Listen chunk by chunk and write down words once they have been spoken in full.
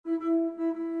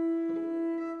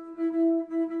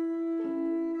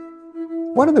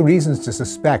One of the reasons to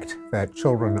suspect that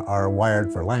children are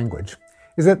wired for language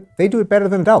is that they do it better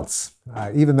than adults.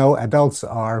 Even though adults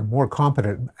are more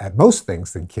competent at most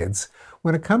things than kids,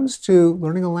 when it comes to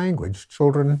learning a language,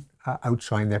 children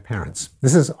outshine their parents.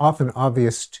 This is often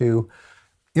obvious to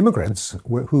immigrants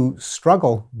who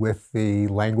struggle with the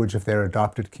language of their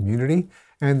adopted community,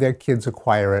 and their kids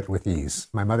acquire it with ease.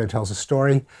 My mother tells a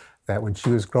story that when she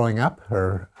was growing up,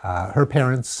 her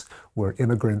parents were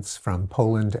immigrants from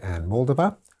Poland and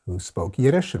Moldova who spoke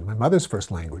Yiddish, and my mother's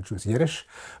first language was Yiddish,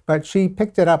 but she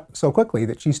picked it up so quickly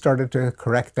that she started to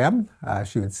correct them.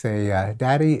 She would say,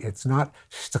 "Daddy, it's not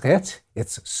street,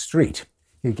 it's street."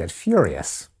 You'd get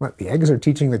furious. What, the eggs are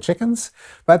teaching the chickens?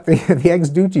 But the eggs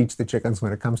do teach the chickens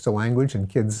when it comes to language, and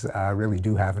kids really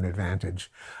do have an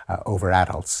advantage over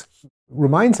adults.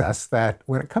 Reminds us that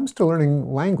when it comes to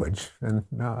learning language, and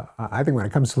I think when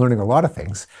it comes to learning a lot of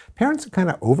things, parents are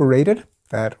kind of overrated.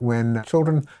 That when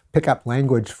children pick up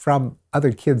language from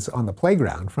other kids on the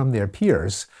playground, from their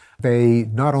peers, they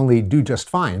not only do just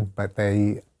fine, but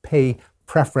they pay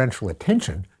preferential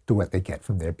attention to what they get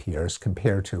from their peers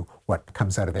compared to what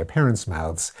comes out of their parents'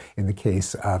 mouths in the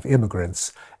case of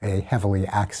immigrants, a heavily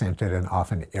accented and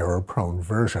often error-prone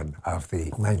version of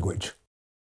the language.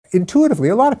 Intuitively,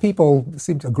 a lot of people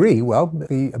seem to agree, well,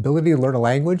 the ability to learn a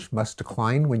language must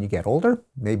decline when you get older.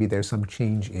 Maybe there's some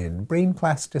change in brain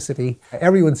plasticity.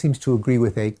 Everyone seems to agree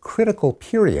with a critical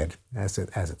period, as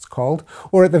it's called,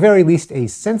 or at the very least a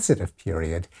sensitive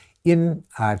period in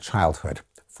childhood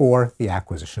for the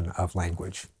acquisition of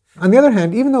language. On the other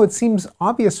hand, even though it seems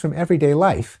obvious from everyday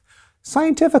life,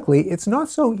 scientifically, it's not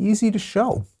so easy to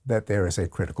show that there is a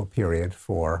critical period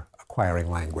for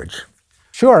acquiring language.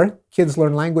 Sure, kids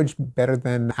learn language better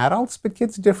than adults, but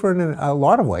kids differ in a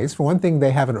lot of ways. For one thing,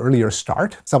 they have an earlier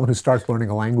start. Someone who starts learning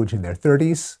a language in their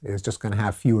 30s is just going to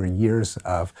have fewer years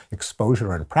of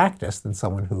exposure and practice than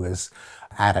someone who is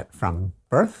at it from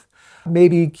birth.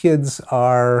 Maybe kids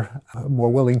are more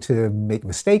willing to make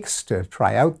mistakes, to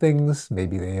try out things.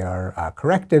 Maybe they are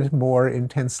corrected more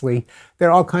intensely. There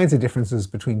are all kinds of differences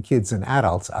between kids and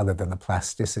adults other than the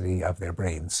plasticity of their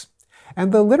brains.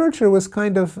 And the literature was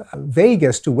kind of vague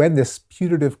as to when this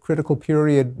putative critical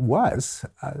period was.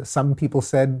 Some people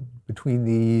said between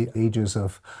the ages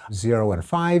of 0 and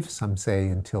 5, some say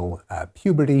until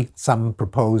puberty, some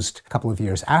proposed a couple of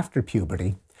years after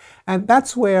puberty. And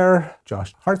that's where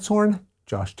Josh Hartshorne,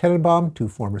 Josh Tenenbaum, two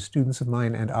former students of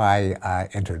mine, and I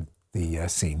entered the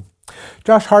scene.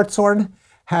 Josh Hartshorne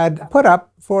had put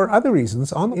up, for other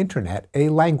reasons, on the internet a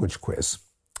language quiz.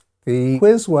 The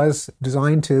quiz was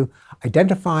designed to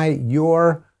identify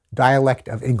your dialect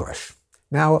of English.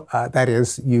 Now, that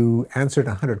is, you answered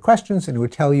 100 questions and it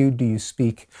would tell you, do you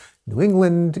speak New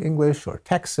England English or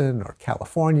Texan or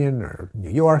Californian or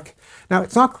New York? Now,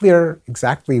 it's not clear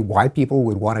exactly why people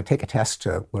would want to take a test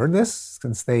to learn this,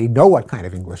 since they know what kind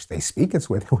of English they speak. It's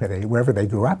wherever they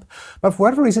grew up. But for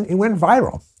whatever reason, it went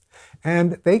viral.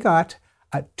 And they got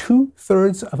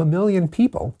 2/3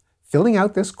 people filling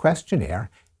out this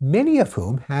questionnaire, many of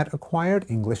whom had acquired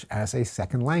English as a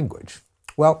second language.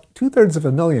 Well,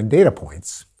 2/3 data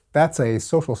points, that's a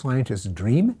social scientist's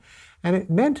dream, and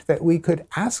it meant that we could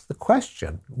ask the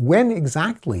question, when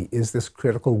exactly is this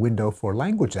critical window for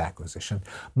language acquisition,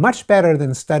 much better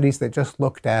than studies that just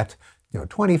looked at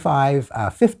 25,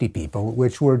 50 people,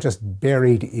 which were just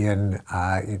buried in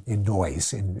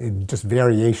noise, in just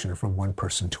variation from one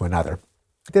person to another.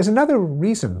 There's another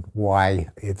reason why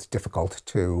it's difficult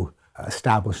to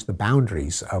establish the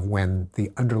boundaries of when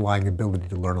the underlying ability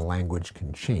to learn a language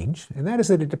can change, and that is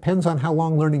that it depends on how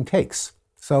long learning takes.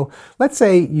 So let's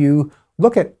say you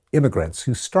look at immigrants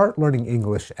who start learning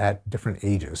English at different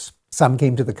ages. Some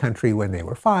came to the country when they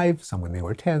were 5, some when they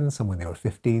were 10, some when they were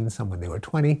 15, some when they were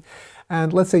 20.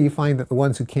 And let's say you find that the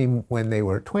ones who came when they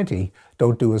were 20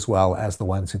 don't do as well as the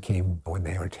ones who came when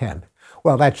they were 10.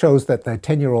 Well, that shows that the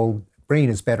 10-year-old brain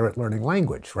is better at learning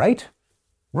language, right?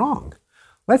 Wrong.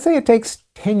 Let's say it takes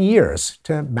 10 years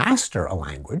to master a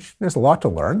language. There's a lot to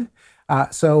learn.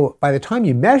 So by the time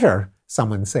you measure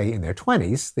someone, say, in their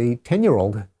 20s, the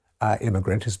 10-year-old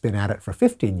immigrant has been at it for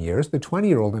 15 years. The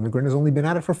 20-year-old immigrant has only been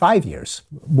at it for 5 years.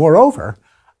 Moreover,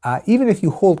 even if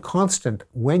you hold constant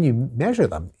when you measure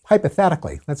them,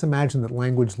 hypothetically, let's imagine that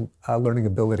language learning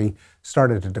ability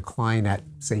started to decline at,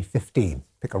 say, 15.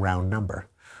 Pick a round number.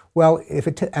 Well,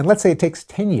 and let's say it takes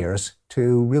 10 years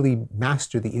to really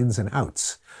master the ins and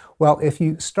outs. Well, if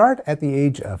you start at the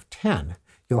age of 10,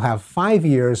 You'll have 5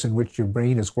 years in which your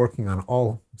brain is working on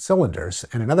all cylinders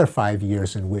and another 5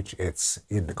 years in which it's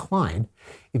in decline.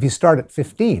 If you start at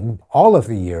 15, all of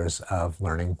the years of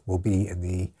learning will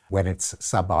be when it's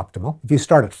suboptimal. If you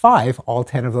start at 5, all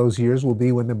 10 of those years will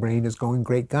be when the brain is going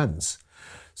great guns.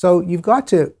 So you've got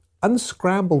to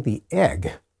unscramble the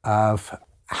egg of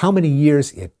how many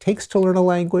years it takes to learn a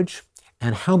language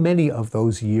and how many of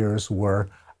those years were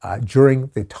during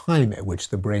the time at which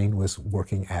the brain was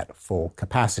working at full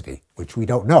capacity, which we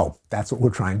don't know. That's what we're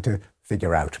trying to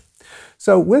figure out.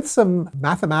 So with some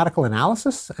mathematical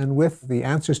analysis and with the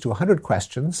answers to 100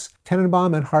 questions,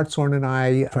 Tenenbaum and Hartshorne and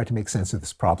I tried to make sense of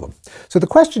this problem. So the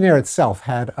questionnaire itself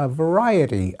had a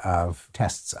variety of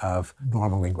tests of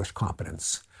normal English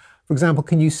competence. For example,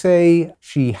 can you say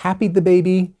she happied the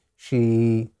baby,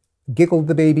 she giggled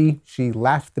the baby, she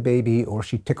laughed the baby, or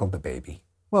she tickled the baby?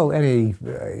 Well, any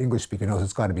English speaker knows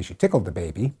it's got to be she tickled the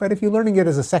baby, but if you're learning it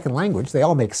as a second language, they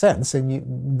all make sense,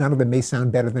 and none of them may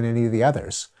sound better than any of the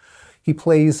others. He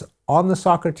plays on the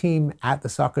soccer team, at the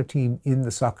soccer team, in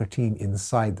the soccer team,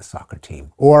 inside the soccer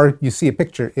team. Or you see a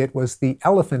picture, it was the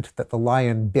elephant that the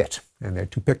lion bit. And there are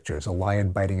two pictures, a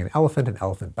lion biting an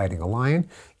elephant biting a lion.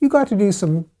 You got to do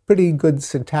some pretty good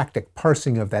syntactic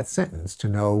parsing of that sentence to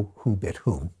know who bit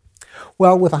whom.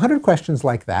 Well, with 100 questions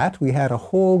like that, we had a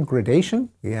whole gradation.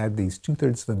 We had these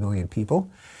 2/3 of a million people.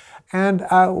 And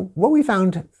what we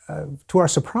found, to our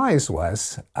surprise,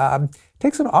 was it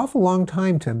takes an awful long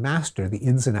time to master the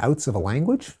ins and outs of a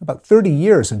language, about 30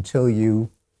 years until you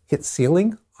hit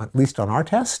ceiling, at least on our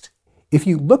test. If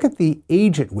you look at the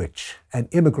age at which an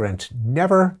immigrant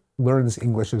never learns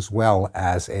English as well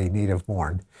as a native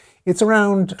born, it's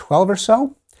around 12 or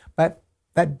so, but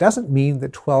that doesn't mean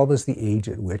that 12 is the age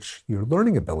at which your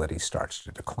learning ability starts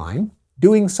to decline.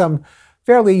 Doing some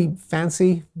fairly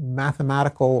fancy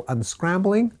mathematical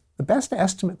unscrambling, the best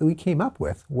estimate that we came up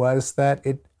with was that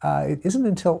it isn't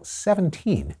until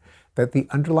 17 that the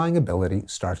underlying ability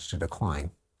starts to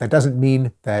decline. That doesn't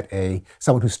mean that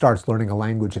someone who starts learning a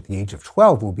language at the age of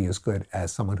 12 will be as good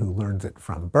as someone who learns it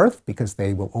from birth, because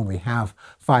they will only have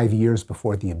 5 years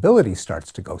before the ability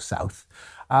starts to go south.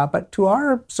 But to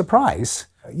our surprise,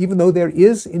 even though there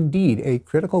is indeed a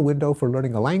critical window for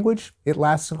learning a language, it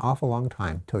lasts an awful long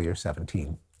time till you're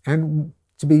 17. And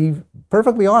to be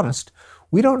perfectly honest,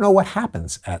 we don't know what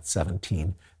happens at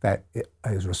 17 that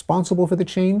is responsible for the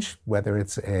change, whether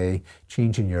it's a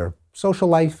change in your social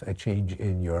life, a change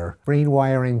in your brain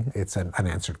wiring. It's an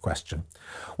unanswered question.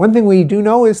 One thing we do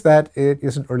know is that it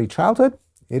isn't early childhood.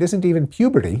 It isn't even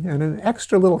puberty. And an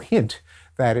extra little hint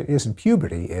that it isn't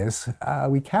puberty is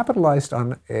we capitalized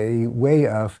on a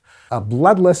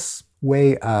bloodless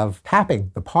way of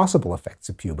tapping the possible effects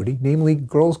of puberty. Namely,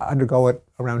 girls undergo it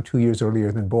around 2 years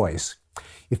earlier than boys.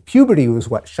 If puberty was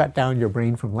what shut down your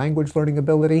brain from language learning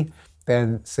ability,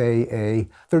 then say a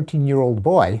 13-year-old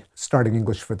boy starting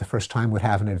English for the first time would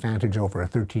have an advantage over a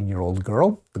 13-year-old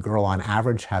girl, the girl on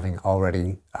average having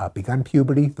already begun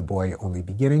puberty, the boy only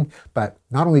beginning. But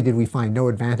not only did we find no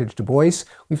advantage to boys,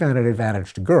 we found an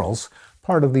advantage to girls,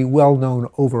 part of the well-known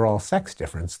overall sex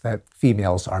difference that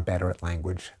females are better at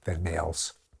language than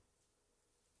males.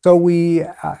 So we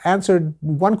answered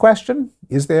one question.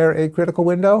 Is there a critical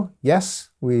window? Yes.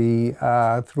 We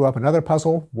threw up another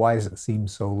puzzle. Why does it seem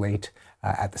so late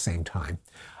at the same time?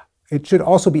 It should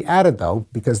also be added, though,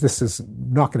 because this is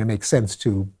not going to make sense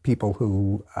to people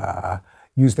who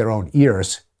use their own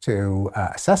ears to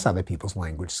assess other people's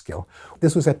language skill.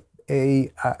 This was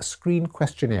a screen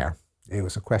questionnaire. It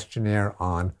was a questionnaire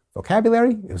on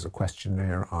vocabulary. It was a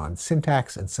questionnaire on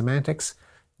syntax and semantics,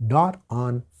 not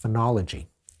on phonology,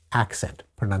 accent,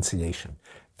 pronunciation.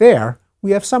 There,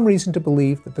 we have some reason to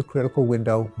believe that the critical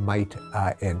window might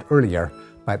end earlier,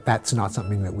 but that's not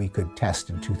something that we could test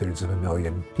in 2/3 of a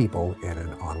million people in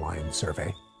an online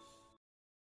survey.